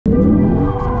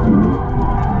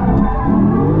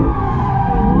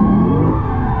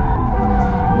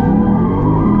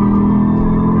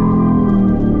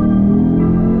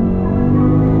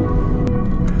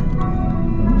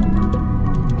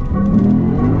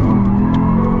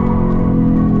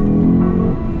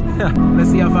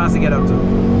let's see how fast it get up to. You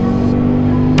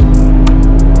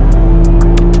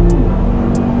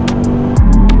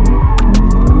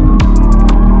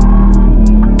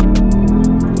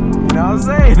know what I'm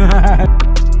saying?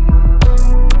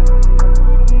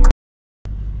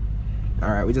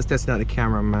 Alright, we just testing out the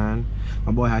camera, man.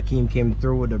 My boy Hakeem came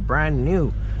through with a brand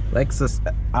new Lexus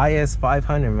IS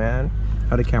 500, man.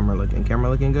 How the camera looking? Camera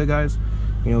looking good, guys?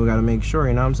 You know, we gotta make sure,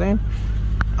 you know what I'm saying?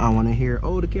 I want to hear,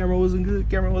 oh, the camera wasn't good,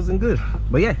 camera wasn't good.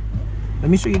 But yeah, let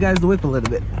me show you guys the whip a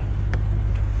little bit.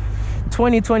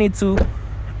 2022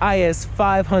 IS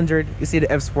 500. You see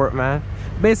the F Sport, man.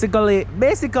 Basically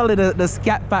the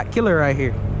scat pack killer right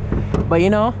here. But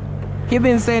you know, he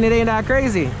been saying it ain't that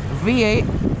crazy. V8,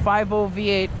 5.0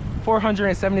 V8,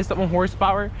 470 something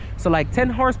horsepower. So like 10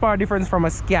 horsepower difference from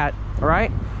a scat,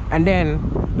 right? And then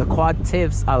the quad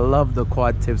tips, I love the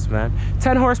quad tips, man.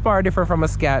 10 horsepower different from a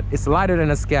scat. It's lighter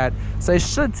than a scat, so it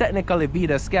should technically be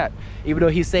the scat, even though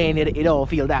he's saying it don't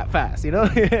feel that fast, you know.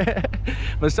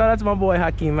 But shout out to my boy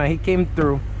Hakeem, man. He came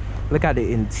through. Look at the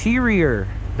interior,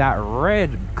 that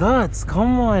red guts.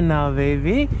 Come on now,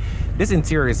 baby. This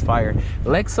interior is fire.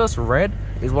 Lexus red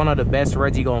is one of the best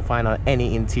reds you're gonna find on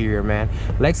any interior, man.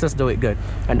 Lexus do it good.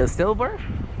 And the silver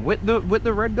with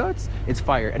the red guts, it's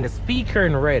fire. And the speaker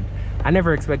in red, I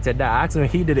never expected that. I asked him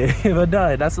if he did it, but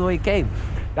no, that's the way it came.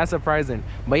 That's surprising.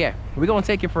 But yeah, we're gonna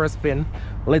take it for a spin,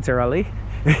 literally.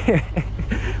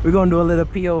 We're gonna do a little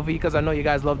POV because I know you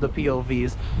guys love the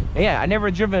POVs. And yeah, I never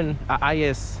driven a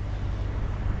IS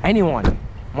anyone,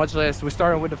 much less we're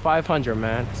starting with the 500,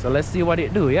 man. So let's see what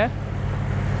it do, yeah.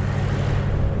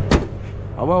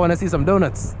 Oh, I want to see some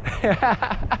donuts.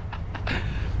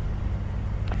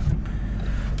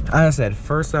 As I said,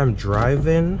 first time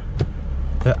driving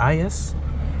the IS.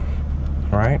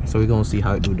 All right, so we're gonna see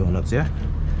how it do donuts, yeah.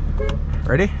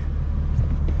 Ready?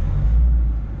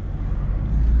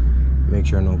 Make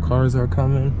sure no cars are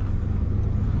coming.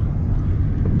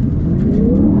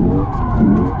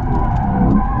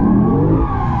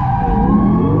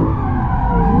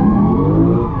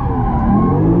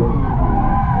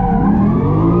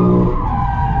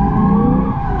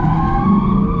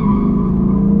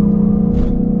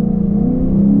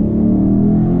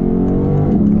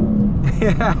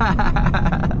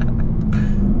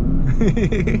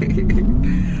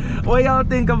 What y'all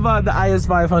think about the IS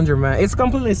 500, man? It's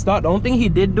completely stopped. The only thing he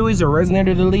did do is a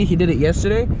resonator delete. He did it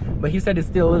yesterday, but he said it's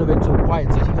still a little bit too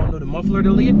quiet, so he's gonna do the muffler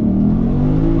delete.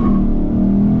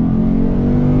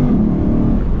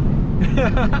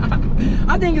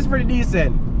 I think it's pretty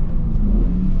decent.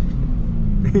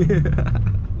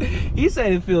 He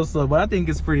said it feels slow, but I think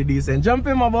it's pretty decent. Jump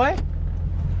in, my boy.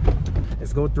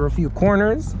 Let's go through a few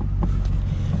corners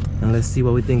and let's see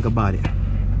what we think about it.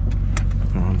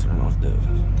 I'll turn off this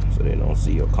so they don't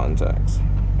see your contacts.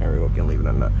 There we go, can leave it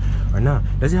on that. Or not.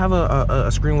 Does it have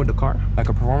a screen with the car? Like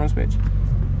a performance page?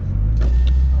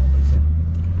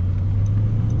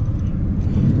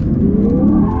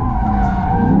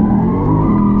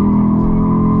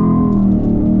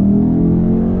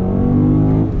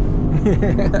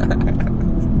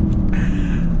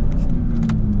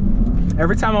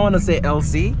 Every time I want to say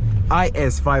LC,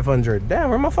 IS 500. Damn,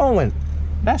 where my phone went?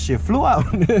 That shit flew out.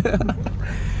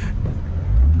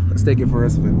 Let's take it for a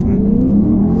spin, man.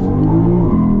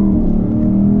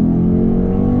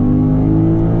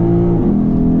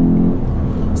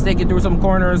 Let's take it through some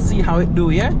corners, see how it do,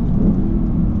 yeah?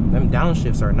 Them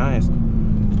downshifts are nice.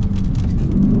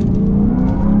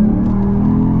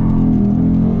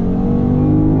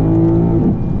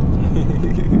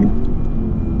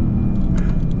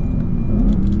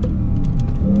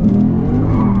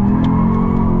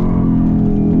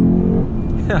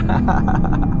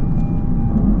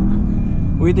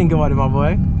 What you think about it, my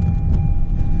boy?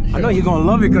 I know you're gonna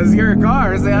love it because you're a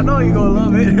car. So I know you're gonna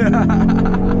love it.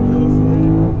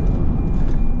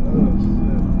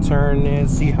 Turn in,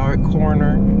 see how it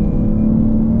corner.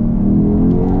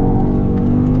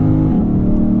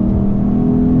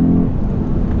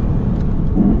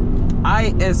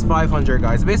 IS 500,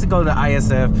 guys. Basically the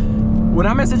ISF. When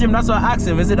I message him, that's what I asked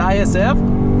him. Is it ISF?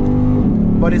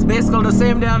 But it's basically the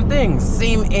same damn thing.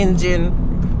 Same engine,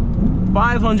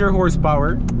 500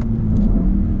 horsepower.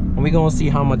 And we're gonna see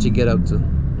how much it get up to.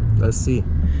 Let's see.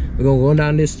 We're gonna go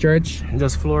down this stretch and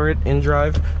just floor it in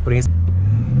drive. Let's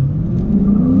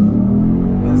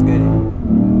get it.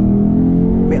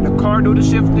 Make the car do the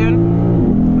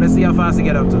shifting. Let's see how fast it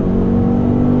get up to.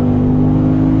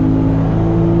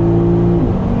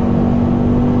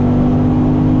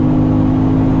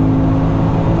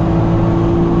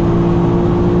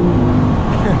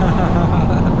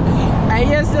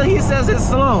 He says it's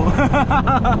slow.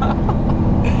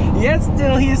 Yet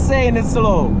still he's saying it's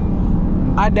slow.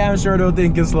 I damn sure don't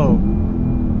think it's slow.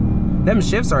 Them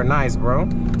shifts are nice, bro.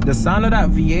 The sound of that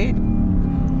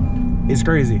V8 is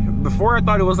crazy. Before I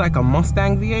thought it was like a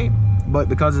Mustang V8, but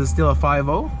because it's still a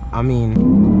 5.0, I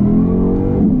mean,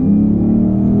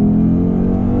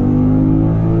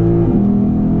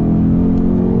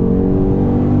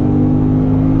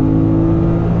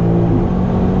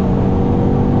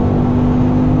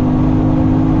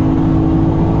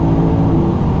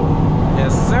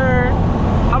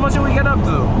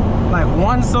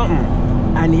 something,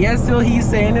 and yet still he's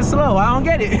saying it's slow. I don't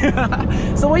get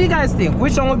it. So what do you guys think?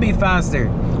 Which one would be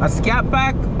faster, a Scat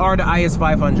Pack or the IS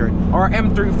 500 or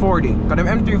M340? Because them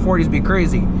M340s be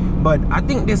crazy, but I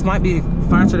think this might be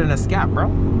faster than a Scat, bro.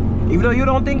 Even though you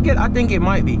don't think it, I think it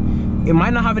might be. It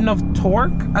might not have enough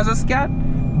torque as a Scat,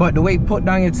 but the way it put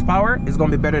down its power is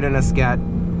gonna be better than a Scat,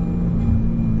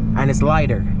 and it's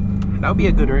lighter. That would be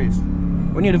a good race.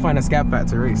 We need to find a Scat Pack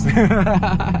to race.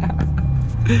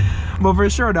 But for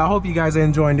sure, I hope you guys are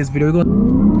enjoying this video.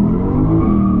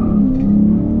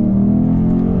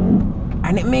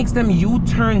 And it makes them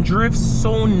U-turn drifts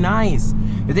so nice.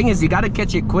 The thing is, you gotta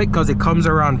catch it quick because it comes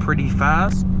around pretty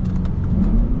fast.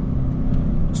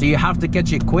 So you have to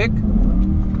catch it quick.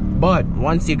 But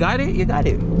once you got it, you got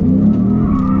it.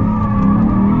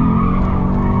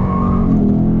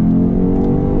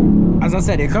 As I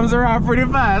said, it comes around pretty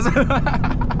fast.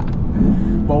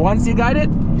 But once you got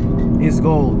it, it's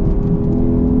gold.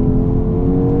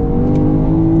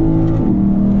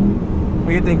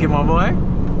 What you thinking, my boy?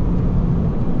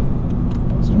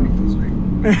 Straight.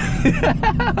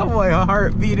 Boy, a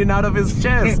heart beating out of his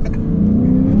chest.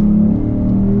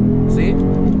 See?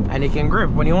 And he can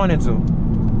grip when he wanted to.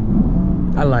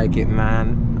 I like it,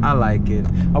 man. I like it.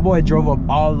 My boy drove up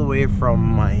all the way from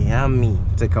Miami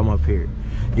to come up here.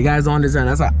 You guys don't understand,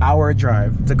 that's an hour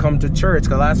drive to come to church,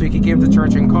 because last week he came to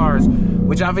church in cars,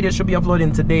 which our video should be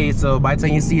uploading today. So by the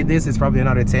time you see this, it's probably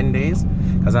another 10 days,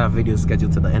 because I have videos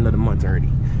scheduled to the end of the month already.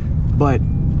 But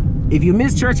if you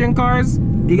miss church in cars,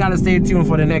 you gotta stay tuned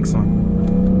for the next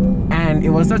one. And it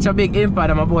was such a big impact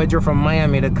that my boy drove from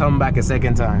Miami to come back a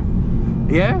second time.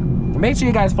 Yeah? Make sure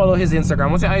you guys follow his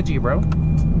Instagram. What's your IG, bro?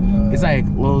 It's like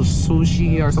Lil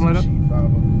Sushi or something like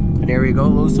that. There we go,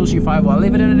 Lil Sushi 5. I'll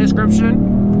leave it in the description.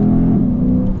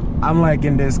 I'm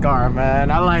liking this car,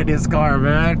 man. I like this car,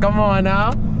 man. Come on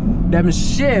now. Them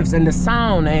shifts and the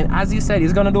sound, and as he said,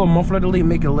 he's gonna do a muffler delete,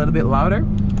 make it a little bit louder.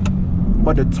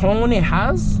 But the tone it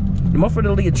has, the muffler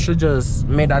delete should just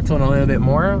make that tone a little bit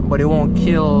more, but it won't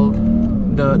kill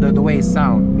the way it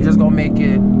sounds. It's just gonna make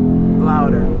it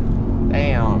louder.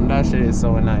 Damn, that shit is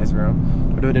so nice, bro.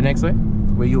 We'll do it the next way.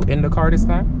 Were you in the car this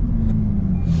time?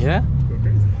 Yeah?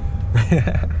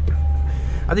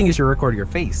 I think you should record your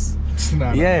face.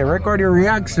 Yeah, record your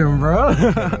reaction, bro.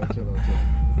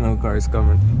 No car is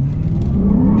coming.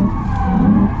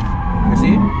 You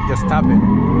see? Just tap it.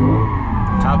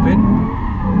 Tap it.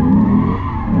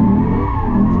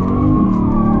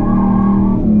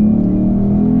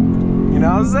 You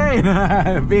know what I'm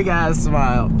saying? Big ass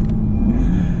smile.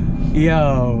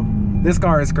 Yo, this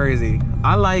car is crazy.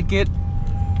 I like it.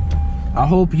 I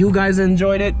hope you guys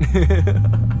enjoyed it.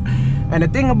 And the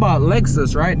thing about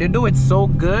Lexus, right? They do it so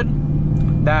good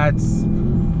that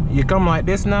you come like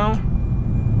this now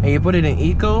and you put it in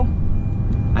eco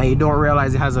and you don't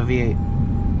realize it has a V8.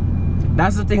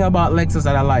 That's the thing about Lexus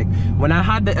that I like. When I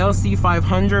had the LC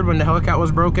 500 when the Hellcat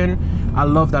was broken, I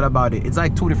love that about it. It's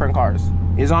like two different cars.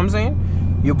 You know what I'm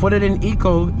saying? You put it in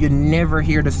eco, you never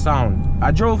hear the sound.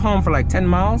 I drove home for like 10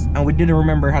 miles and we didn't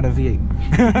remember it had a V8.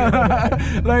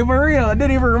 Like for real, I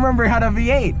didn't even remember it had a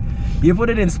V8. You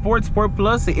put it in Sport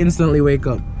Plus, it instantly wake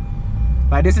up.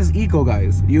 Like this is eco,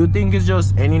 guys. You think it's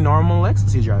just any normal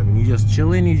Lexus you're driving. You just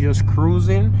chilling, you just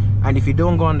cruising, and if you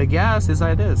don't go on the gas, it's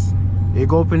like this. You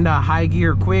go up in that high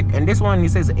gear quick, and this one, he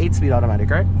says 8-speed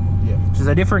automatic, right? Yeah. So it's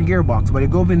a different gearbox, but you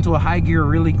go up into a high gear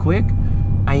really quick,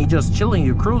 and you just chilling,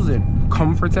 you're cruising,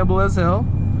 comfortable as hell.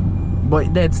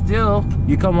 But that still,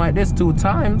 you come like this 2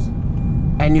 times,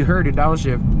 and you heard it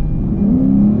downshift,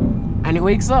 and it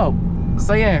wakes up.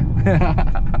 So yeah.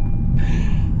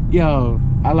 Yo,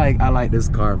 I like this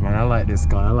car, man. I like this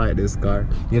car. I like this car.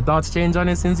 Your thoughts change on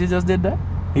it since you just did that?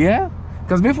 Yeah?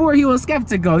 Because before he was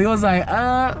skeptical. He was like,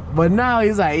 but now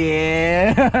he's like,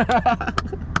 yeah.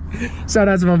 Shout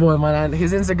out to my boy, man.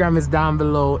 His Instagram is down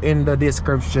below in the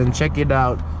description. Check it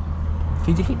out.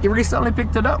 He recently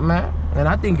picked it up, man. And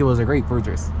I think it was a great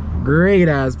purchase. Great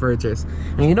ass purchase.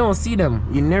 And you don't see them.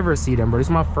 You never see them, but it's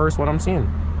my first one I'm seeing.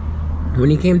 When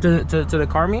he came to the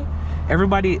car meet,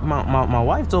 everybody, my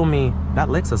wife told me that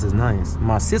Lexus is nice.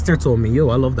 My sister told me, yo,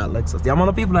 I love that Lexus. The amount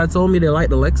of people that told me they like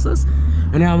the Lexus,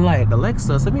 and then I'm like, the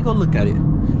Lexus, let me go look at it.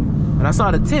 And I saw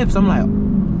the tips, I'm like,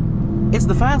 it's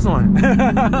the fast one.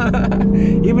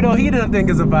 Even though he didn't think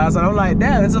it's a fast one, I'm like,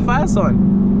 damn, it's a fast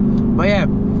one. But yeah,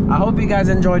 I hope you guys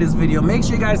enjoyed this video. Make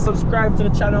sure you guys subscribe to the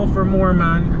channel for more,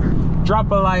 man.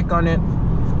 Drop a like on it.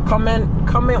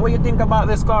 Comment what you think about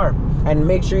this car. And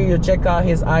make sure you check out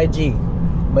his IG.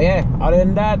 But yeah, other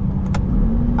than that,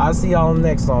 I'll see y'all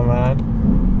next one, man.